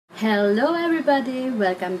Hello everybody!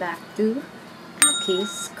 Welcome back to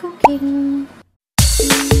Aki's Cooking!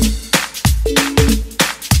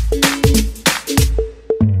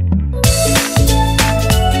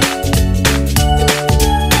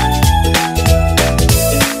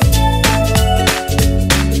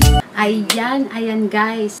 Ayan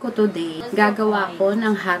guys, today gagawa ko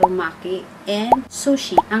ng harumaki and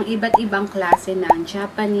sushi. Ang iba't ibang klase ng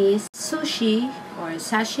Japanese sushi or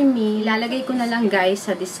sashimi. Lalagay ko na lang guys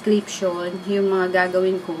sa description yung mga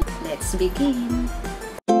gagawin ko. Let's begin!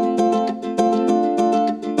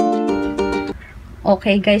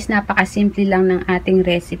 Okay guys, napakasimple lang ng ating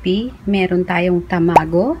recipe. Meron tayong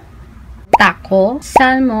tamago, taco,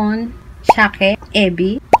 salmon, sake,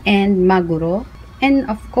 ebi, and maguro. And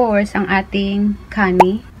of course, ang ating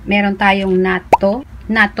kani, meron tayong natto.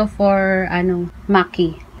 Natto for,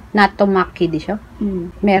 maki. Natto maki, di siya?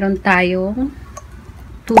 Meron tayong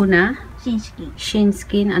tuna.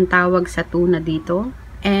 Shinskin, ang tawag sa tuna dito.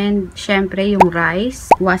 And, syempre, yung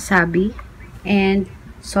rice, wasabi, and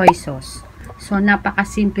soy sauce. So,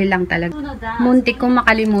 napakasimple lang talaga. Muntik kong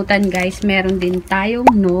makalimutan, guys. Meron din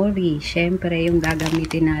tayong nori. Syempre, yung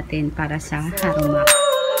gagamitin natin para sa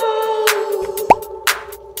harumaki.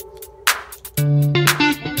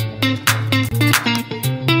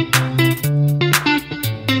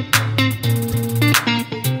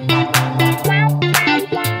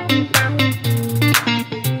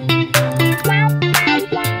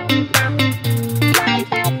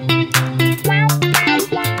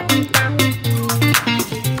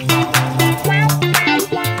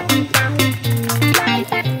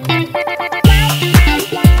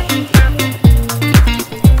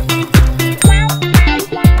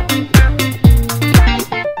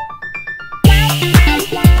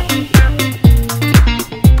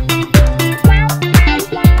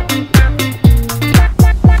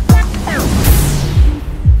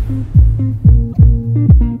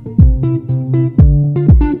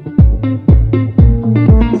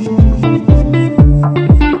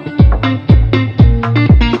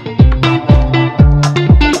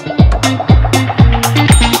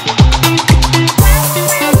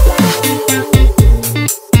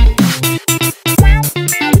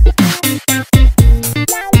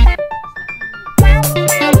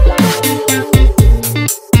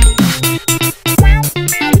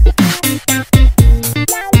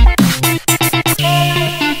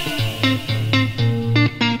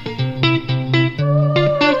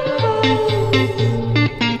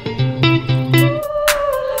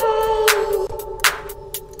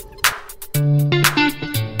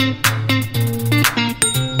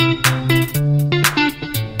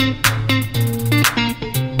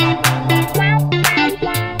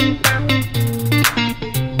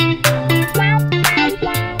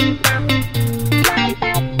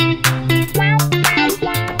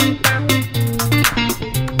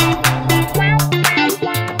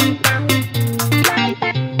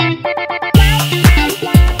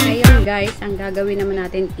 Guys, ang gagawin naman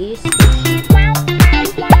natin is sushi.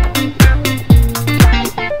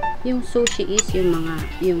 Yung sushi is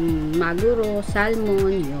yung maguro,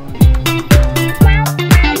 salmon, yun.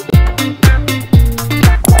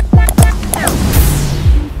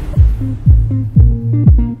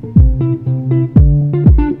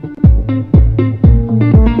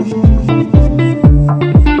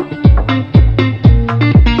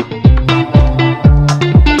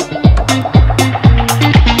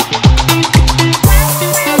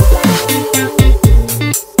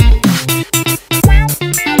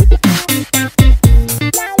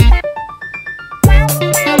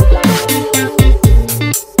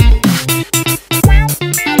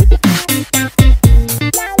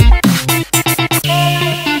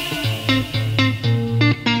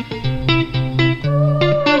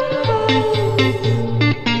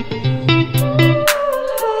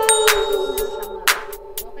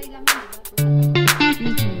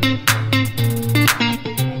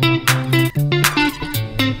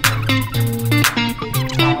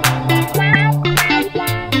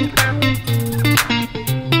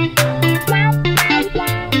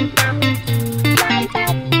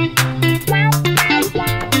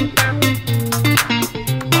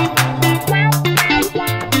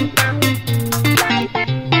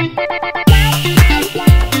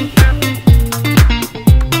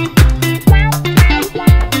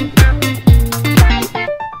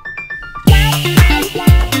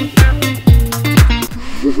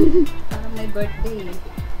 Birthday.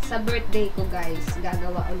 Sa birthday ko guys,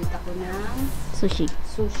 gagawa ulit ako ng sushi.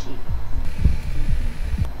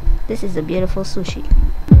 This is a beautiful sushi.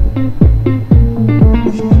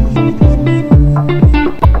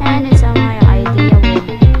 And it's my idea with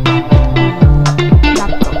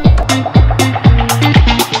laptop.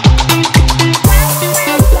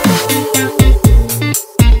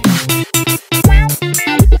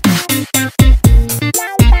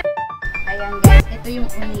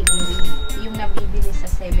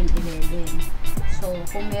 7-Eleven. So,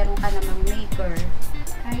 kung meron ka namang maker,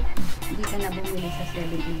 kahit hindi ka na bumili sa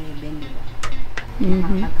 7-Eleven, diba?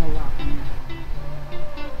 Makakagawa ka na.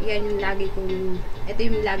 Yan yung lagi ito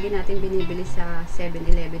yung lagi natin binibili sa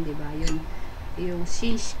 7-Eleven, diba? Yung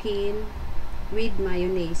shin with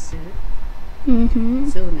mayonnaise.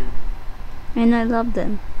 So na. And I love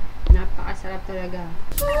them. Napakasarap talaga.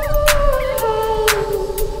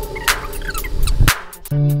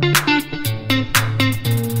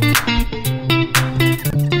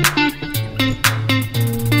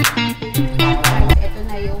 Ito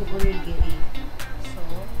na yung onigiri. So,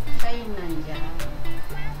 siya yung nandiyan.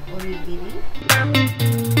 Onigiri.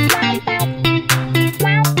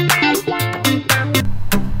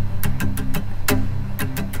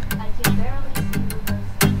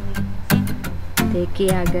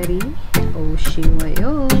 Tekiagari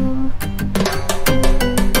Oshiwayo.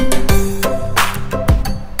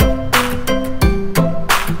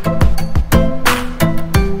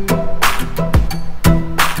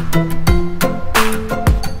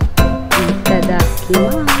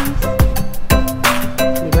 Itadakimasu.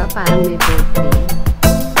 Diba parang may birthday?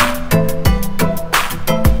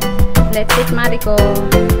 Let's eat, Mariko.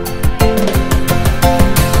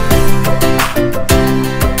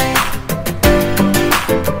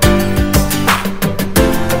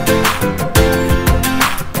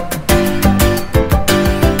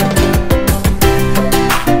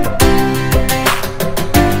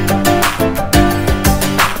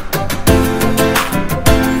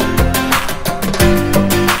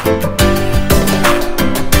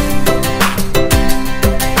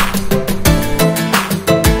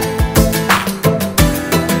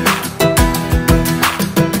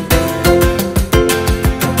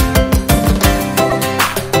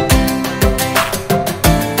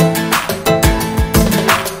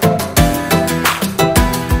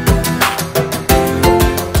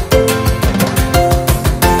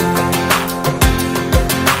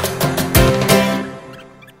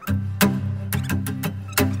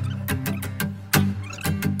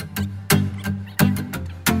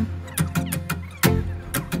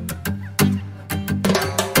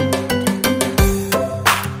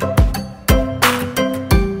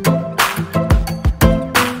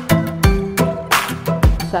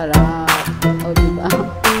 Sarap. O, diba?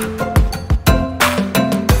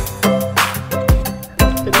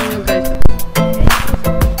 Tignan nyo, guys.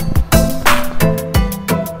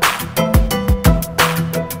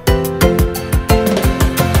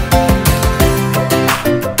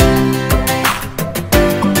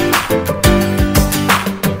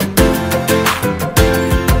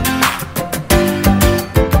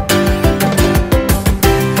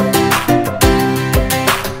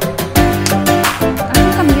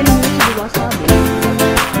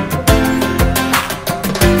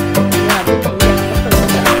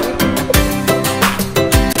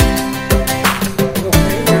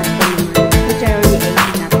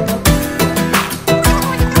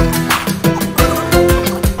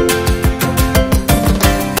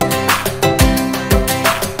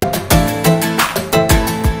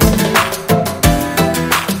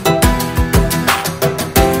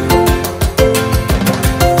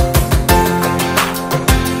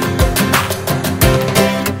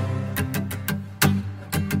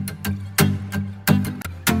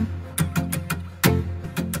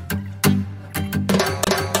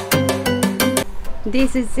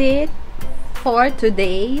 This is it for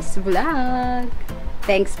today's vlog.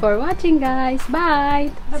 Thanks for watching, guys.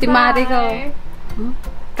 Bye! Si Mariko.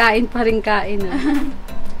 Kain pa rin kain.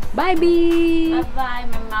 Bye, Bee! Bye-bye.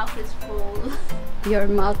 My mouth is full. Your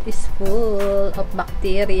mouth is full of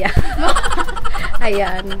bacteria.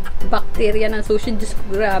 Ayan. Bacteria ng sushi. Diyos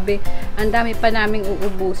ko, grabe. Ang dami pa naming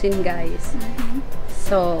uubusin, guys.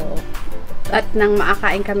 So, at nang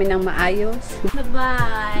makakain kami ng maayos.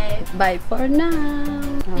 Bye-bye. Bye for now.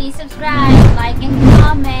 Please subscribe, like, and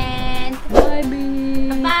comment. Bye, Bee.